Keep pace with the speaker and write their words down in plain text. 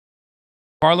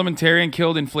Parliamentarian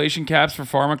killed inflation caps for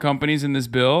pharma companies in this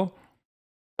bill.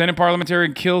 Senate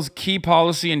parliamentarian kills key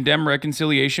policy in Dem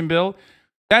reconciliation bill.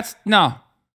 That's no.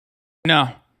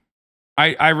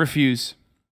 I refuse.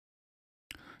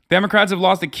 Democrats have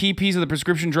lost a key piece of the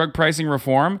prescription drug pricing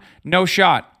reform. No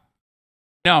shot.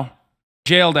 No.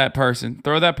 Jail that person.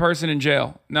 Throw that person in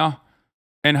jail. No.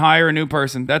 And hire a new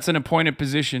person. That's an appointed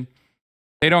position.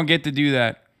 They don't get to do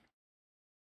that.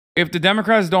 If the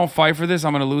Democrats don't fight for this,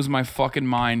 I'm going to lose my fucking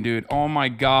mind, dude. Oh my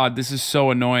God. This is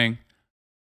so annoying.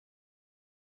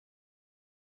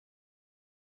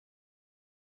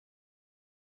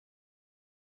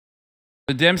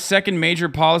 The Dems' second major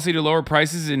policy to lower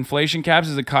prices is inflation caps,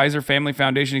 as the Kaiser Family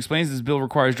Foundation explains. This bill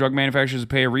requires drug manufacturers to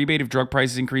pay a rebate if drug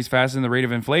prices increase faster than the rate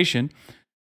of inflation.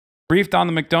 Briefed on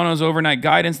the McDonough's overnight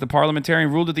guidance, the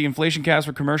parliamentarian ruled that the inflation caps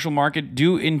for commercial market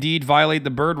do indeed violate the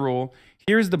bird rule.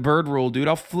 Here's the bird rule, dude.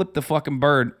 I'll flip the fucking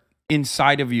bird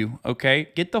inside of you, okay?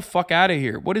 Get the fuck out of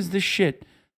here. What is this shit?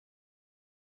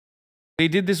 They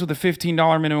did this with a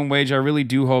 $15 minimum wage. I really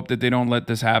do hope that they don't let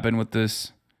this happen with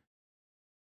this.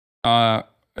 I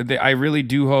really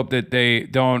do hope that they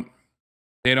don't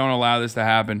allow this to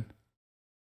happen.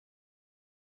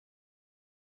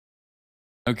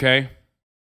 Okay?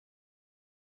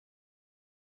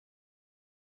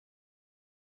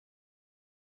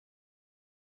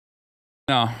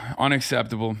 No,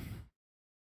 unacceptable.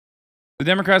 The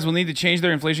Democrats will need to change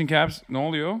their inflation caps.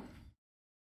 The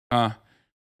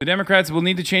Democrats will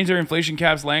need to change their inflation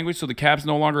caps language so the caps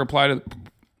no longer apply to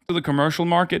the commercial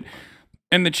market.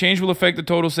 And the change will affect the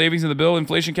total savings of the bill.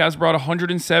 Inflation caps brought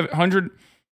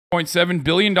 $100.7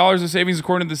 billion of savings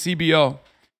according to the CBO.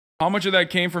 How much of that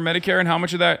came from Medicare and how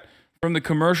much of that from the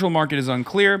commercial market is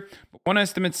unclear. But one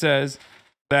estimate says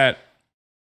that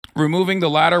removing the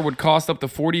latter would cost up to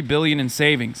 $40 billion in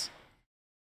savings.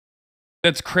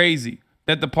 That's crazy.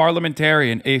 That the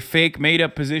parliamentarian, a fake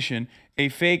made-up position, a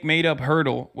fake made-up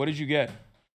hurdle. What did you get?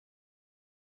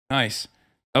 Nice.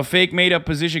 A fake made-up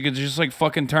position could just like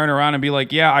fucking turn around and be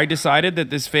like, yeah, I decided that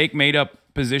this fake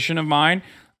made-up position of mine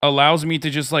allows me to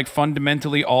just like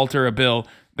fundamentally alter a bill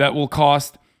that will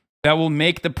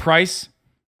make the price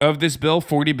of this bill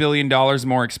 $40 billion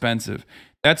more expensive.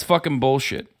 That's fucking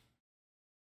bullshit.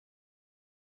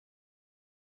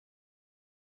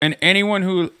 And anyone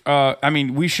who,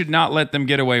 we should not let them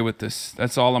get away with this.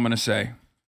 That's all I'm going to say.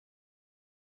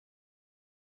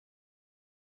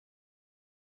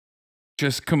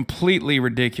 Just completely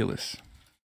ridiculous.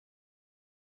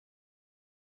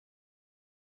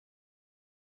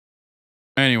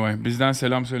 Anyway, bizden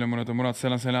selam söyle Murat'a. Murat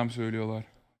sana selam söylüyorlar.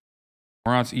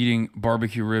 Murat's eating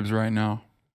barbecue ribs right now.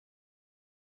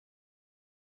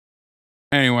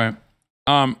 Anyway,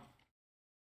 what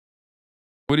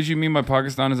did you mean by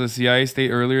Pakistan as a CIA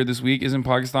state earlier this week? Isn't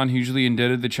Pakistan hugely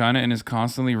indebted to China and is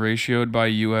constantly ratioed by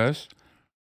U.S.?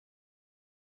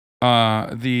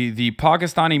 The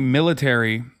Pakistani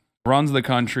military runs the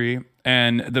country,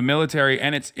 and the military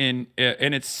and its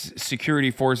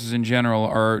security forces in general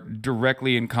are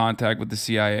directly in contact with the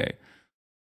CIA.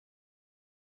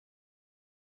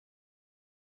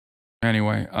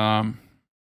 Anyway, I'm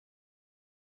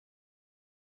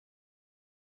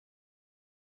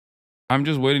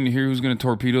just waiting to hear who's going to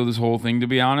torpedo this whole thing, to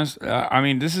be honest.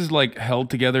 This is like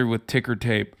held together with ticker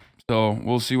tape, so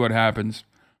we'll see what happens.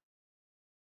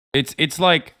 It's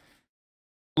like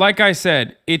I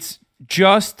said, it's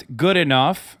just good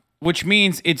enough, which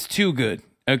means it's too good,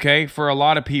 okay, for a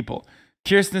lot of people.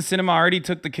 Kirsten Sinema already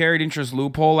took the carried interest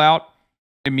loophole out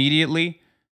immediately.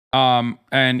 And,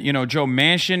 Joe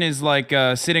Manchin is like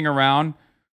sitting around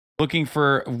looking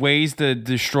for ways to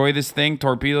destroy this thing,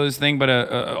 torpedo this thing, but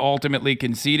ultimately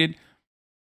conceded.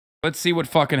 Let's see what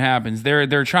fucking happens.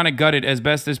 They're trying to gut it as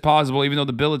best as possible, even though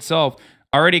the bill itself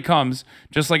already comes,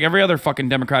 just like every other fucking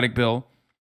Democratic bill,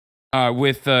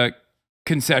 with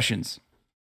concessions.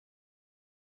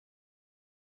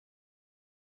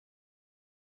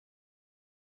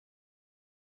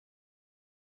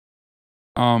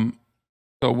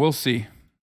 So we'll see.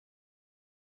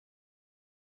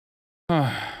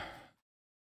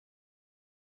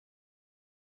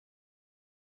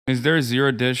 Is there a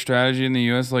zero debt strategy in the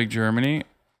U.S. like Germany?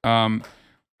 A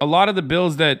lot of the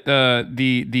bills that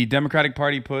the Democratic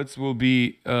Party puts will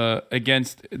be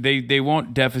against. They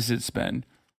won't deficit spend.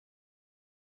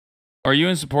 Are you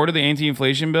in support of the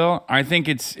anti-inflation bill? I think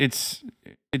it's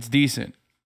decent.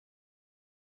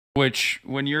 Which,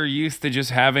 when you're used to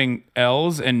just having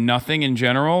L's and nothing in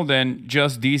general, then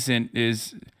just decent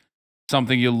is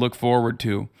something you'll look forward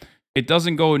to. It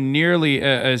doesn't go nearly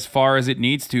as far as it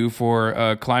needs to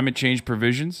for climate change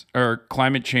provisions or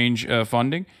climate change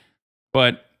funding.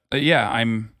 But yeah,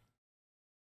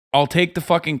 I'll take the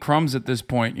fucking crumbs at this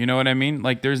point. You know what I mean?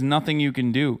 Like, there's nothing you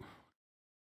can do.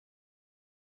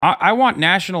 I want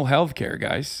national health care,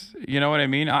 guys. You know what I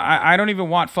mean? I don't even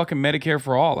want fucking Medicare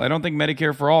for all. I don't think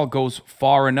Medicare for all goes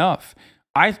far enough.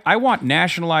 I want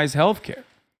nationalized health care.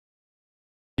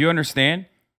 Do you understand?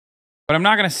 But I'm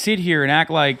not going to sit here and act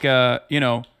like, you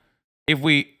know,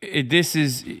 this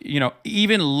is, you know,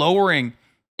 even allowing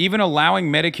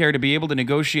Medicare to be able to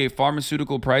negotiate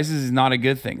pharmaceutical prices is not a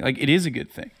good thing. Like, it is a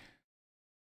good thing.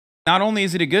 Not only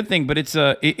is it a good thing, but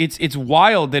it's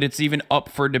wild that it's even up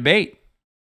for debate.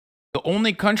 The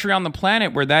only country on the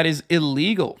planet where that is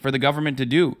illegal for the government to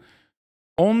do.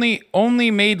 Only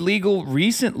made legal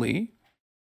recently.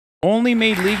 Only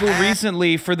made legal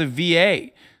recently for the VA.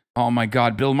 Oh my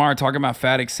God, Bill Maher talking about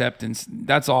fat acceptance.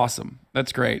 That's awesome.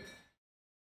 That's great.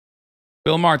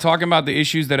 Bill Maher talking about the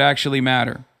issues that actually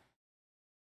matter.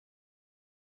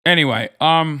 Anyway,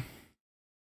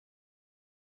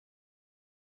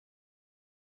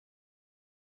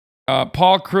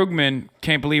 Paul Krugman,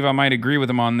 can't believe I might agree with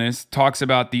him on this, talks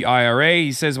about the IRA.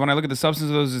 He says, when I look at the substance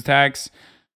of those attacks,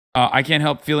 I can't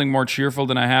help feeling more cheerful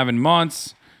than I have in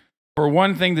months. For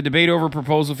one thing, the debate over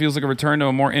proposal feels like a return to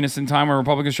a more innocent time where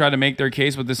Republicans try to make their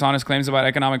case with dishonest claims about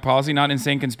economic policy, not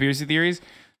insane conspiracy theories.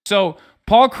 So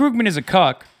Paul Krugman is a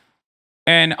cuck,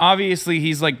 and obviously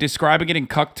he's like describing it in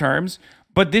cuck terms,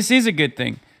 but this is a good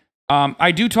thing.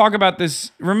 I do talk about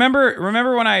this. Remember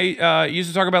when I used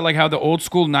to talk about like how the old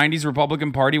school 90s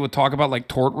Republican Party would talk about like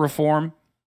tort reform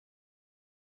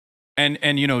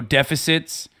and you know,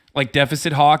 deficits, like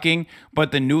deficit hawking,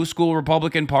 but the new school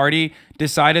Republican Party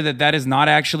decided that that is not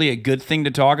actually a good thing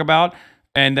to talk about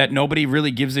and that nobody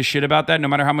really gives a shit about that no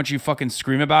matter how much you fucking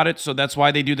scream about it. So that's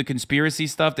why they do the conspiracy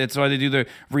stuff. That's why they do the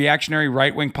reactionary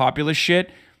right-wing populist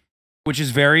shit, which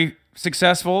is very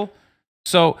successful.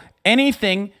 So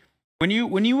anything... When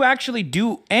you actually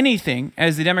do anything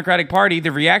as the Democratic Party,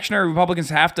 the reactionary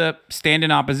Republicans have to stand in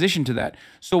opposition to that.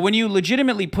 So when you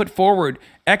legitimately put forward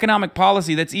economic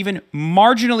policy that's even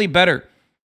marginally better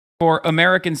for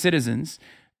American citizens,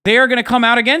 they are going to come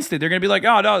out against it. They're going to be like,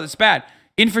 oh, no, that's bad.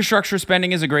 Infrastructure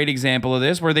spending is a great example of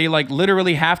this, where they like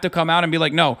literally have to come out and be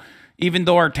like, no, even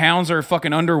though our towns are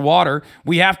fucking underwater,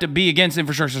 we have to be against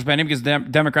infrastructure spending because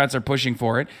Democrats are pushing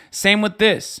for it. Same with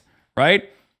this, right?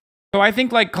 So I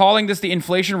think like calling this the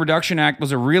Inflation Reduction Act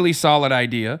was a really solid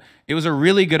idea. It was a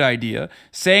really good idea.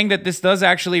 Saying that this does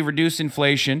actually reduce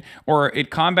inflation or it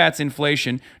combats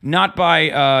inflation, not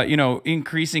by, you know,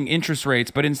 increasing interest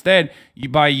rates, but instead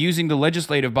by using the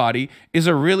legislative body is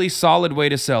a really solid way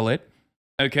to sell it.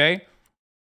 Okay?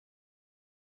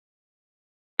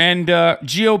 And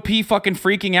GOP fucking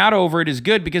freaking out over it is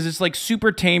good because it's like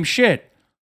super tame shit.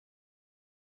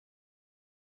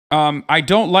 I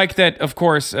don't like that, of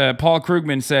course, Paul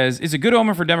Krugman says, it's a good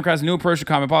omen for Democrats' new approach to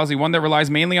climate policy, one that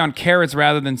relies mainly on carrots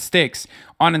rather than sticks,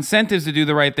 on incentives to do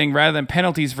the right thing rather than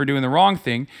penalties for doing the wrong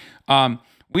thing.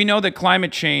 We know that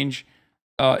climate change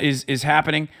is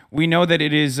happening. We know that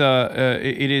it is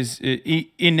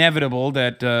inevitable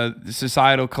that the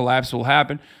societal collapse will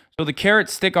happen. So the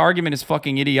carrot-stick argument is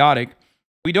fucking idiotic.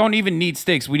 We don't even need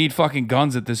sticks. We need fucking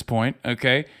guns at this point,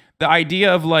 okay? The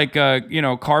idea of, like, you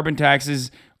know, carbon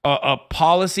taxes... a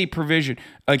policy provision,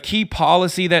 a key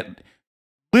policy that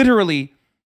literally,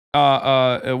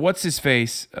 what's his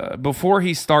face, before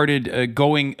he started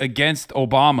going against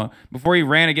Obama, before he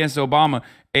ran against Obama,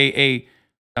 a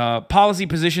policy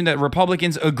position that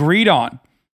Republicans agreed on,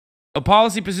 a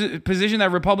policy position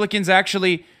that Republicans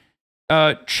actually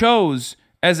chose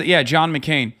as, John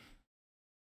McCain,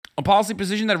 a policy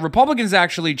position that Republicans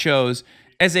actually chose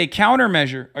as a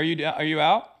countermeasure. Are you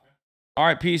out? All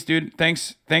right, peace, dude.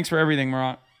 Thanks for everything,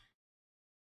 Murat.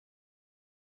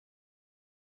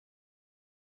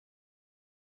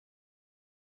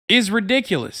 Is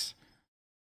ridiculous.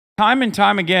 Time and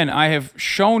time again, I have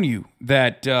shown you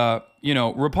that you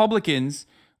know, Republicans,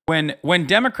 when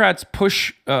Democrats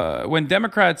push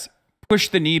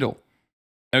the needle,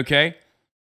 okay,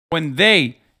 when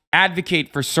they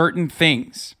advocate for certain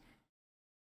things.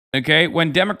 Okay,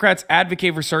 when Democrats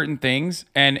advocate for certain things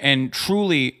and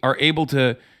truly are able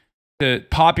to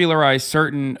popularize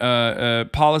certain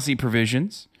policy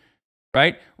provisions,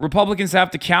 right? Republicans have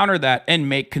to counter that and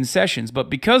make concessions. But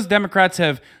because Democrats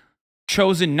have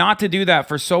chosen not to do that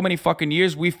for so many fucking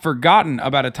years, we've forgotten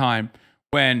about a time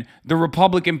when the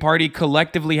Republican Party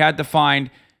collectively had to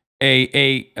find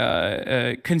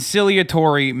a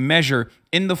conciliatory measure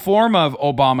in the form of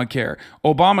Obamacare.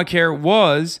 Obamacare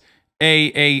was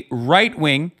a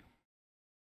right-wing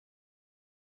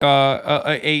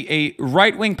a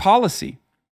right-wing policy.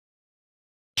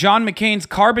 John McCain's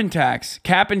carbon tax,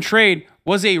 cap and trade,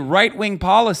 was a right-wing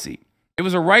policy. It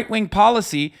was a right-wing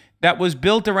policy that was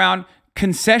built around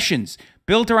concessions,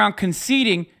 built around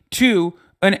conceding to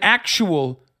an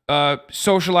actual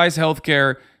socialized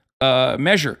healthcare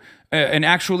measure, an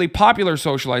actually popular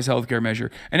socialized healthcare measure,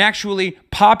 an actually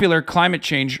popular climate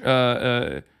change,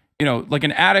 like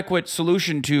an adequate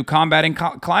solution to combating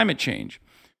climate change.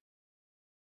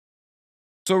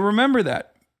 So remember that.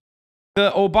 The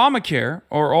Obamacare,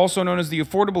 or also known as the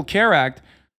Affordable Care Act,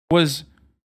 was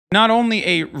not only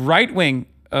a right-wing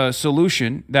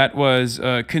solution that was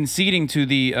conceding to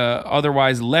the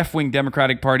otherwise left-wing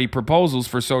Democratic Party proposals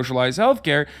for socialized health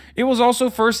care, it was also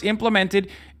first implemented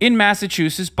in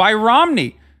Massachusetts by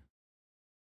Romney.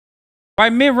 By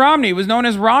Mitt Romney. It was known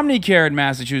as Romney Care in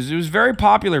Massachusetts. It was very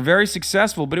popular, very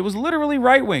successful, but it was literally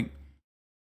right-wing.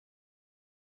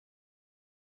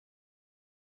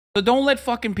 So don't let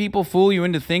fucking people fool you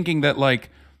into thinking that, like,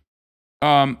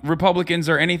 Republicans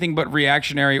are anything but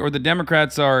reactionary, or the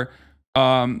Democrats are,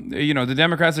 the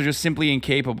Democrats are just simply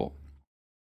incapable.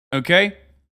 Okay?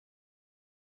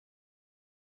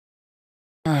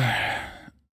 Yeah,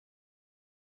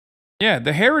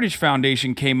 the Heritage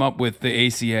Foundation came up with the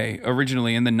ACA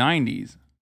originally in the 90s.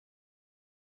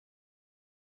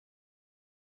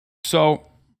 So,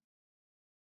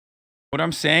 what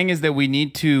I'm saying is that we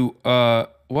need to,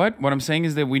 What I'm saying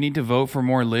is that we need to vote for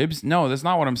more libs? No, that's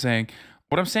not what I'm saying.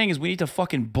 What I'm saying is we need to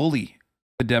fucking bully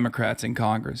the Democrats in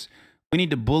Congress. We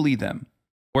need to bully them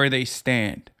where they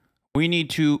stand. We need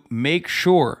to make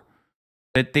sure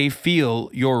that they feel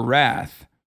your wrath.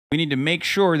 We need to make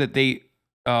sure that they,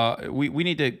 we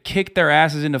need to kick their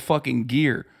asses into fucking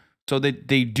gear so that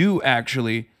they do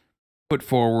actually put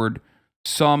forward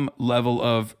some level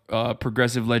of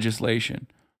progressive legislation.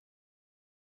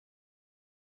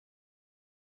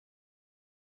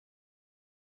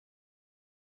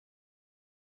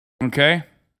 Okay?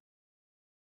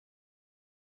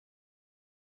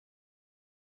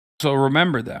 So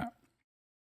remember that.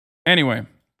 Anyway,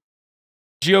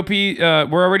 GOP,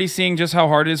 we're already seeing just how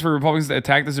hard it is for Republicans to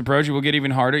attack this approach. It will get even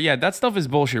harder. Yeah, that stuff is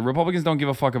bullshit. Republicans don't give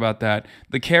a fuck about that.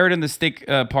 The carrot and the stick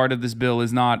part of this bill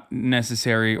is not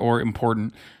necessary or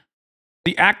important.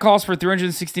 The act calls for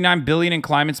 $369 billion in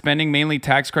climate spending, mainly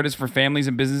tax credits for families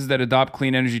and businesses that adopt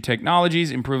clean energy technologies,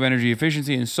 improve energy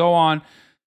efficiency, and so on.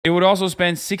 It would also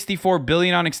spend $64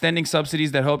 billion on extending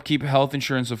subsidies that help keep health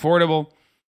insurance affordable.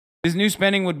 This new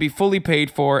spending would be fully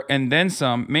paid for and then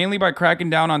some, mainly by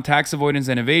cracking down on tax avoidance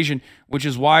and evasion, which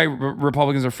is why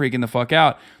Republicans are freaking the fuck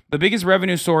out. The biggest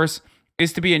revenue source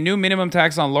is to be a new minimum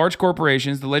tax on large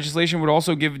corporations. The legislation would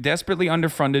also give desperately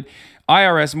underfunded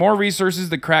IRS more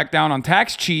resources to crack down on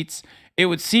tax cheats. It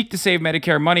would seek to save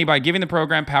Medicare money by giving the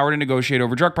program power to negotiate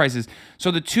over drug prices.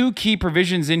 So the two key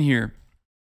provisions in here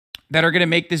that are going to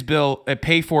make this bill a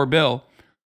pay-for bill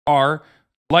are,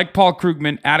 like Paul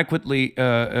Krugman adequately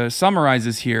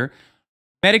summarizes here,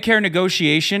 Medicare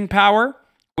negotiation power,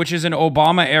 which is an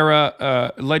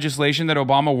Obama-era legislation that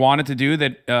Obama wanted to do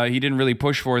that he didn't really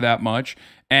push for that much,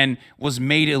 and was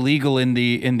made illegal in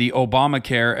the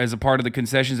Obamacare as a part of the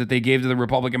concessions that they gave to the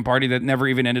Republican Party that never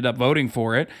even ended up voting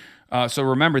for it. So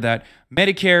remember that.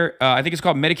 Medicare, I think it's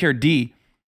called Medicare D,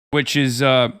 which is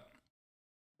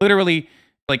literally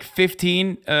like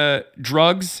 15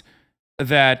 drugs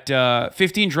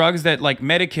that like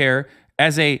Medicare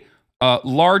as a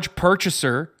large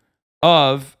purchaser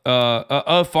of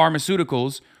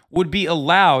pharmaceuticals would be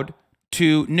allowed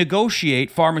to negotiate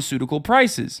pharmaceutical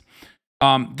prices.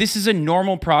 This is a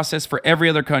normal process for every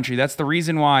other country. That's the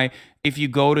reason why if you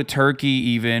go to Turkey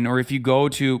even, or if you go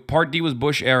to Part D was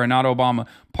Bush era, not Obama.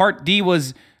 Part D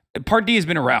has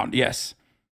been around, yes.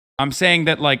 I'm saying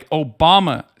that like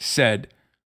Obama said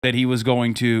that he was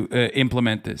going to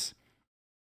implement this.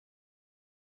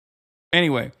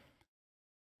 Anyway,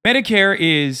 Medicare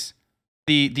is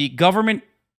the government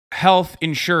health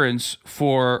insurance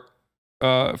for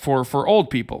old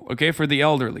people, okay, for the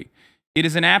elderly. It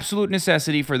is an absolute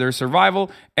necessity for their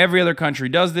survival. Every other country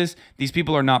does this. These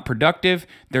people are not productive.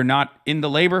 They're not in the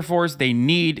labor force. They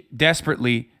need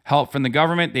desperately help from the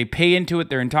government. They pay into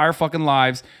it their entire fucking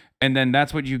lives, and then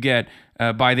that's what you get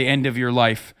by the end of your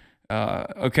life.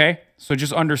 Okay? So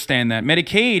just understand that.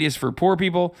 Medicaid is for poor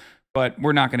people, but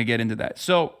we're not going to get into that.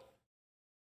 So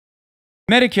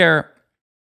Medicare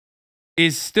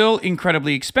is still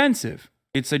incredibly expensive.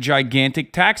 It's a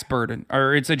gigantic tax burden,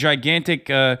 or it's a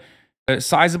gigantic,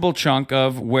 sizable chunk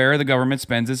of where the government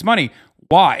spends its money.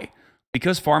 Why?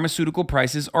 Because pharmaceutical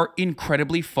prices are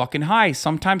incredibly fucking high,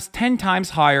 sometimes 10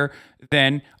 times higher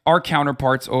than our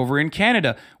counterparts over in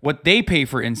Canada, what they pay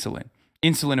for insulin.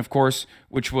 insulin, of course,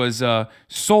 which was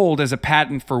sold as a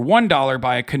patent for $1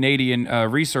 by a Canadian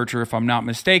researcher, if I'm not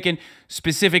mistaken,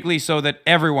 specifically so that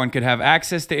everyone could have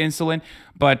access to insulin.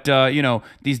 But,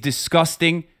 these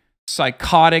disgusting,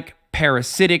 psychotic,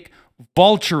 parasitic,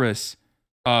 vulturous,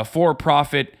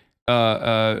 for-profit,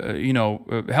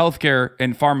 healthcare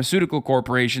and pharmaceutical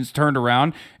corporations turned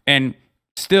around and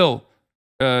still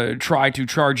try to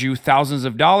charge you thousands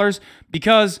of dollars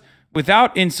because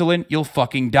without insulin, you'll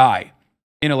fucking die.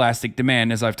 Inelastic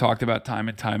demand, as I've talked about time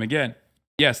and time again.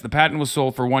 Yes, the patent was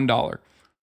sold for $1.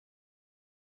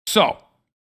 So,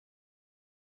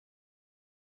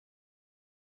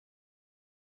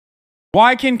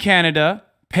 why can Canada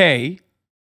pay?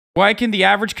 Why can the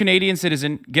average Canadian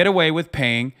citizen get away with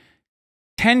paying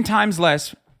 10 times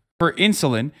less for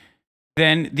insulin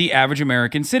than the average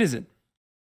American citizen?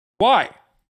 Why?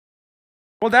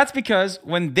 Well, that's because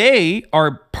when they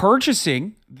are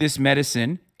purchasing this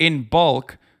medicine in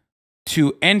bulk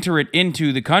to enter it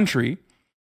into the country,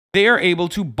 they are able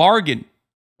to bargain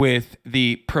with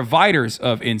the providers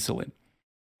of insulin.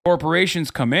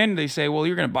 Corporations come in, they say, well,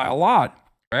 you're going to buy a lot,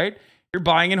 right? You're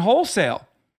buying in wholesale.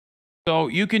 So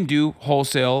you can do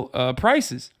wholesale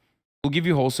prices. We'll give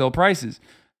you wholesale prices.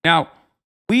 Now,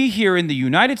 we here in the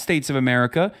United States of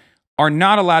America are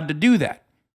not allowed to do that.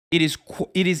 It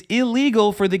is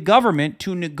illegal for the government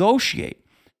to negotiate.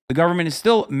 The government is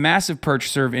still a massive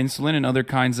purchaser of insulin and other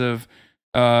kinds of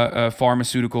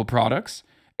pharmaceutical products,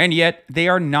 and yet they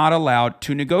are not allowed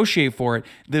to negotiate for it.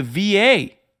 The VA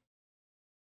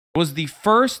was the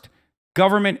first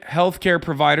government healthcare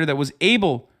provider that was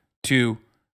able to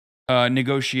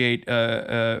negotiate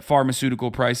pharmaceutical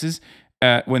prices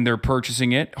when they're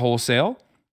purchasing it wholesale.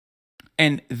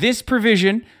 And this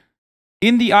provision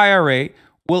in the IRA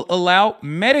will allow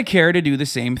Medicare to do the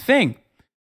same thing.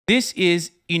 This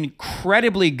is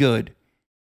incredibly good.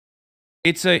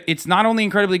 It's not only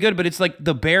incredibly good, but it's like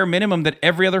the bare minimum that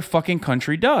every other fucking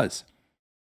country does.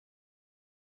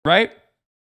 Right?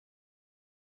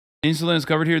 Insulin is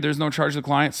covered here. There's no charge to the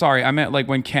client. Sorry, I meant like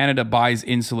when Canada buys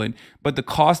insulin, but the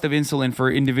cost of insulin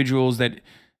for individuals that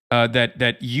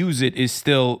use it is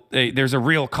still there's a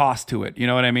real cost to it. You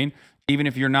know what I mean? Even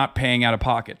if you're not paying out of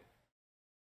pocket.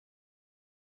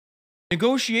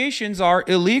 Negotiations are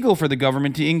illegal for the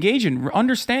government to engage in.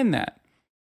 Understand that.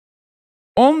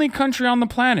 Only country on the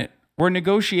planet where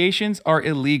negotiations are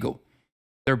illegal.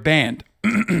 They're banned.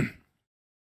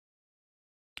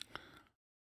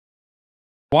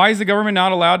 Why is the government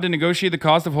not allowed to negotiate the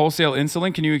cost of wholesale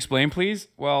insulin? Can you explain, please?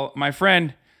 Well, my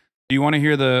friend, do you want to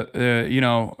hear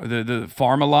the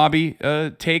pharma lobby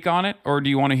take on it, or do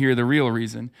you want to hear the real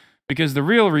reason? Because the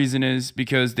real reason is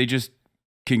because they just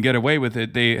can get away with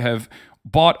it. They have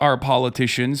bought our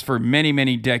politicians for many,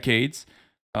 many decades,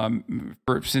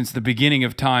 since the beginning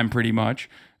of time, pretty much.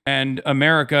 And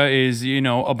America is,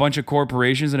 a bunch of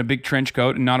corporations in a big trench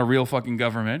coat and not a real fucking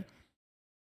government.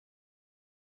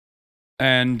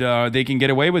 And they can get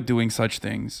away with doing such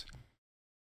things.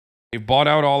 They've bought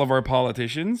out all of our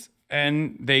politicians,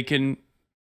 and they can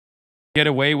get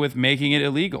away with making it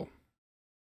illegal.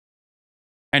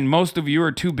 And most of you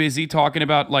are too busy talking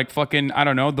about, like, fucking, I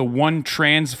don't know, the one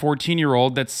trans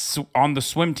 14-year-old that's on the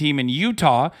swim team in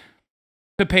Utah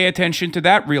to pay attention to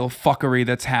that real fuckery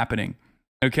that's happening.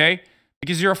 Okay?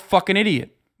 Because you're a fucking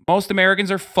idiot. Most Americans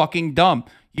are fucking dumb.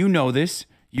 You know this.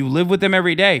 You live with them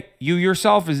every day. You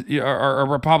yourself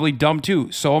are probably dumb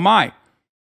too. So am I.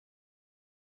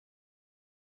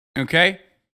 Okay?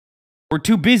 We're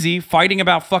too busy fighting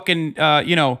about fucking,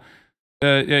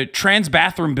 trans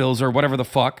bathroom bills or whatever the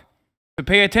fuck to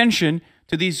pay attention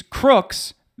to these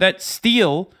crooks that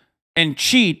steal and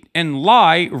cheat and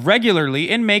lie regularly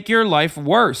and make your life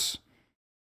worse.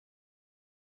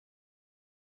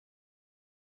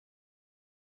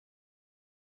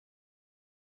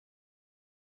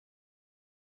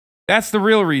 That's the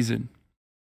real reason.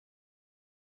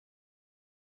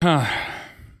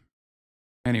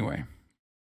 Anyway.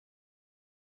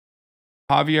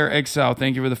 Javier Exile,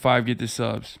 thank you for the 5 Get the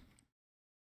subs.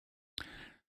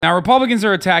 Now, Republicans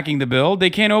are attacking the bill. They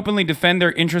can't openly defend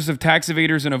their interests of tax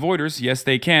evaders and avoiders. Yes,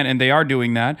 they can, and they are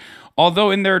doing that.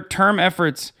 Although in their long-term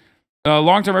efforts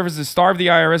to starve the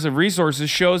IRS of resources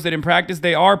shows that in practice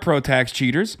they are pro-tax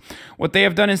cheaters. What they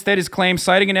have done instead is claim,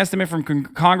 citing an estimate from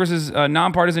Congress's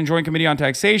nonpartisan Joint Committee on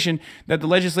Taxation, that the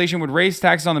legislation would raise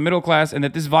taxes on the middle class and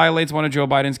that this violates one of Joe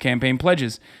Biden's campaign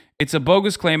pledges. It's a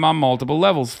bogus claim on multiple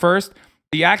levels. First,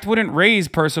 the act wouldn't raise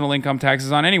personal income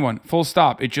taxes on anyone. Full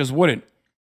stop. It just wouldn't.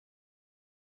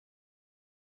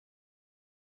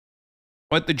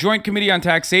 What the Joint Committee on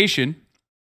Taxation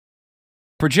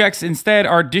projects instead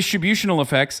are distributional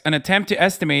effects, an attempt to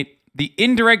estimate the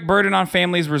indirect burden on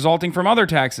families resulting from other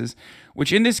taxes,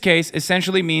 which in this case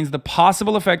essentially means the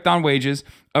possible effect on wages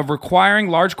of requiring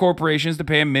large corporations to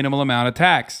pay a minimal amount of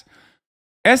tax.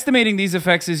 Estimating these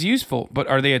effects is useful, but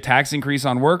are they a tax increase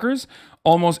on workers?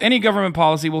 Almost any government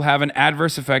policy will have an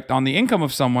adverse effect on the income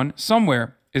of someone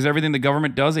somewhere. Is everything the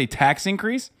government does a tax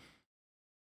increase?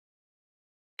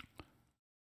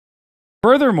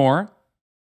 Furthermore,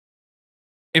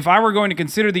 if I were going to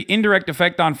consider the indirect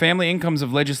effect on family incomes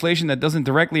of legislation that doesn't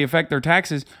directly affect their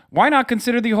taxes, why not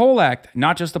consider the whole act,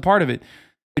 not just a part of it?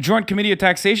 The Joint Committee of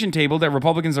Taxation table that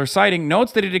Republicans are citing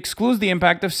notes that it excludes the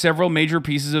impact of several major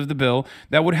pieces of the bill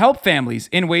that would help families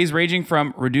in ways ranging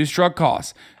from reduced drug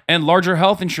costs and larger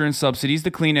health insurance subsidies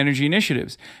to clean energy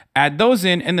initiatives. Add those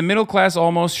in, and the middle class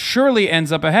almost surely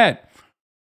ends up ahead.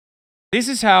 This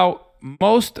is how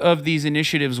most of these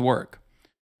initiatives work.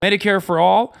 Medicare for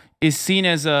All is seen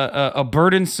as a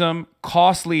burdensome,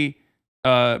 costly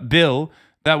bill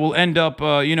that will end up,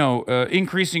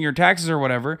 increasing your taxes or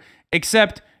whatever,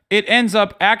 except it ends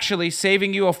up actually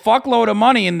saving you a fuckload of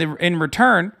money in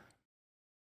return.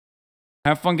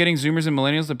 Have fun getting Zoomers and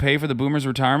Millennials to pay for the Boomers'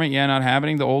 retirement. Yeah, not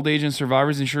happening. The Old Age and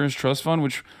Survivors Insurance Trust Fund,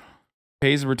 which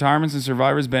pays the retirements and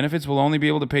survivors' benefits, will only be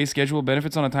able to pay scheduled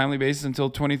benefits on a timely basis until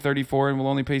 2034 and will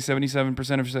only pay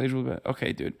 77% of scheduled benefits.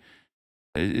 Okay, dude.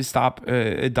 Stop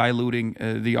diluting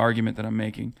the argument that I'm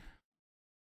making.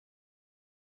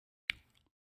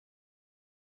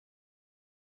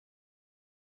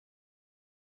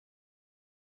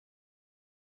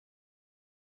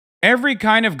 Every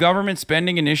kind of government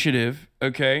spending initiative,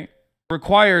 okay,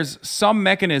 requires some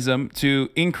mechanism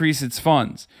to increase its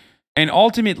funds. And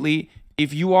ultimately,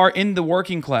 if you are in the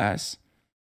working class,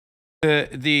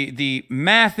 the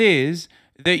math is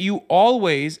that you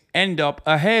always end up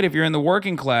ahead. If you're in the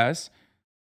working class,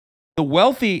 the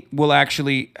wealthy will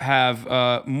actually have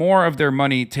more of their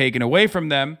money taken away from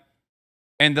them,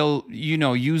 and they'll,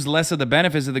 use less of the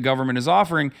benefits that the government is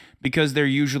offering because they're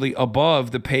usually above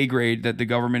the pay grade that the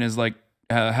government is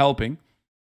helping.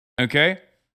 Okay?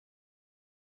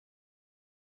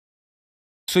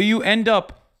 So you end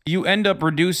up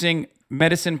reducing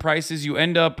medicine prices. You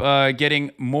end up getting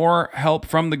more help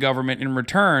from the government in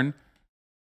return.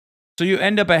 So you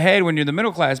end up ahead when you're the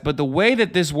middle class. But the way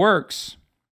that this works,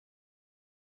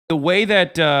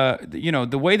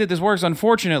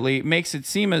 unfortunately, makes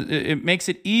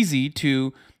it easy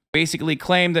to basically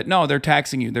claim that no, they're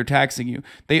taxing you. They're taxing you.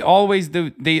 They always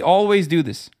do. They always do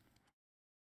this.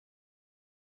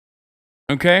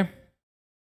 Okay.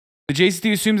 The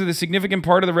JCT assumes that a significant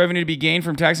part of the revenue to be gained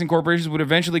from taxing corporations would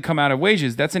eventually come out of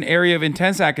wages. That's an area of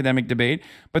intense academic debate,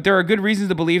 but there are good reasons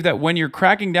to believe that when you're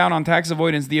cracking down on tax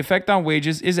avoidance, the effect on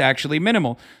wages is actually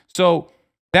minimal. So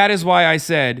that is why I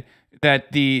said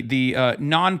that the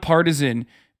nonpartisan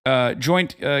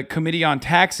Joint Committee on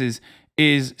Taxes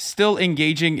is still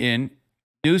engaging in,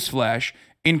 newsflash,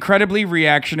 incredibly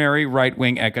reactionary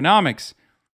right-wing economics.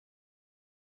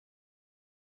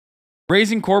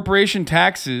 Raising corporate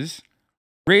taxes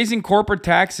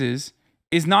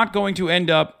is not going to end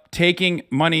up taking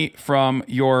money from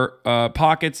your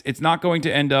pockets. It's not going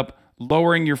to end up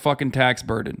lowering your fucking tax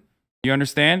burden. You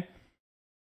understand?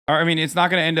 I mean, it's not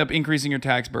going to end up increasing your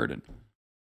tax burden.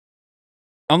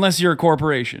 Unless you're a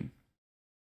corporation.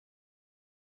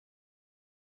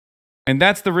 And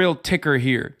that's the real ticker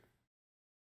here.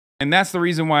 And that's the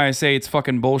reason why I say it's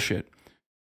fucking bullshit.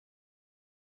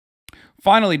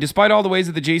 Finally, despite all the ways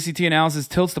that the JCT analysis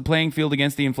tilts the playing field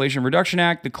against the Inflation Reduction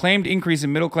Act, the claimed increase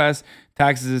in middle-class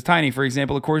taxes is tiny. For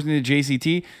example, according to the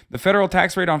JCT, the federal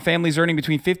tax rate on families earning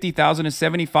between $50,000 and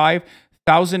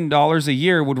 $75,000 a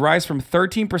year would rise from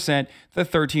 13% to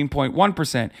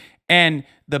 13.1%. And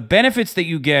the benefits that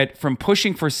you get from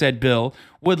pushing for said bill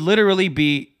would literally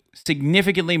be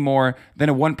significantly more than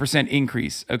a 1%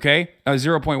 increase, okay? A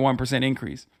 0.1%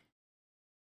 increase.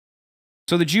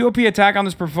 So the GOP attack on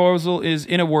this proposal is,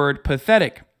 in a word,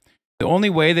 pathetic. The only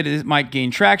way that it might gain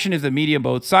traction is the media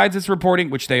both sides it's reporting,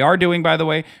 which they are doing, by the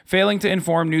way, failing to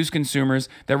inform news consumers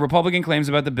that Republican claims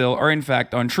about the bill are in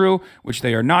fact untrue, which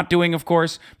they are not doing, of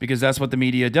course, because that's what the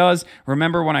media does.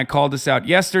 Remember when I called this out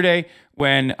yesterday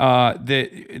when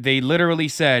they literally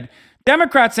said,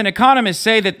 Democrats and economists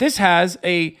say that this has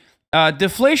a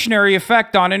deflationary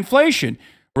effect on inflation.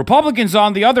 Republicans,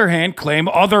 on the other hand, claim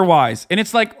otherwise. And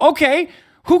it's like, okay,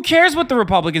 who cares what the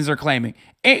Republicans are claiming?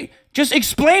 Just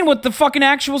explain what the fucking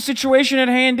actual situation at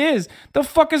hand is. The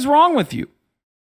fuck is wrong with you?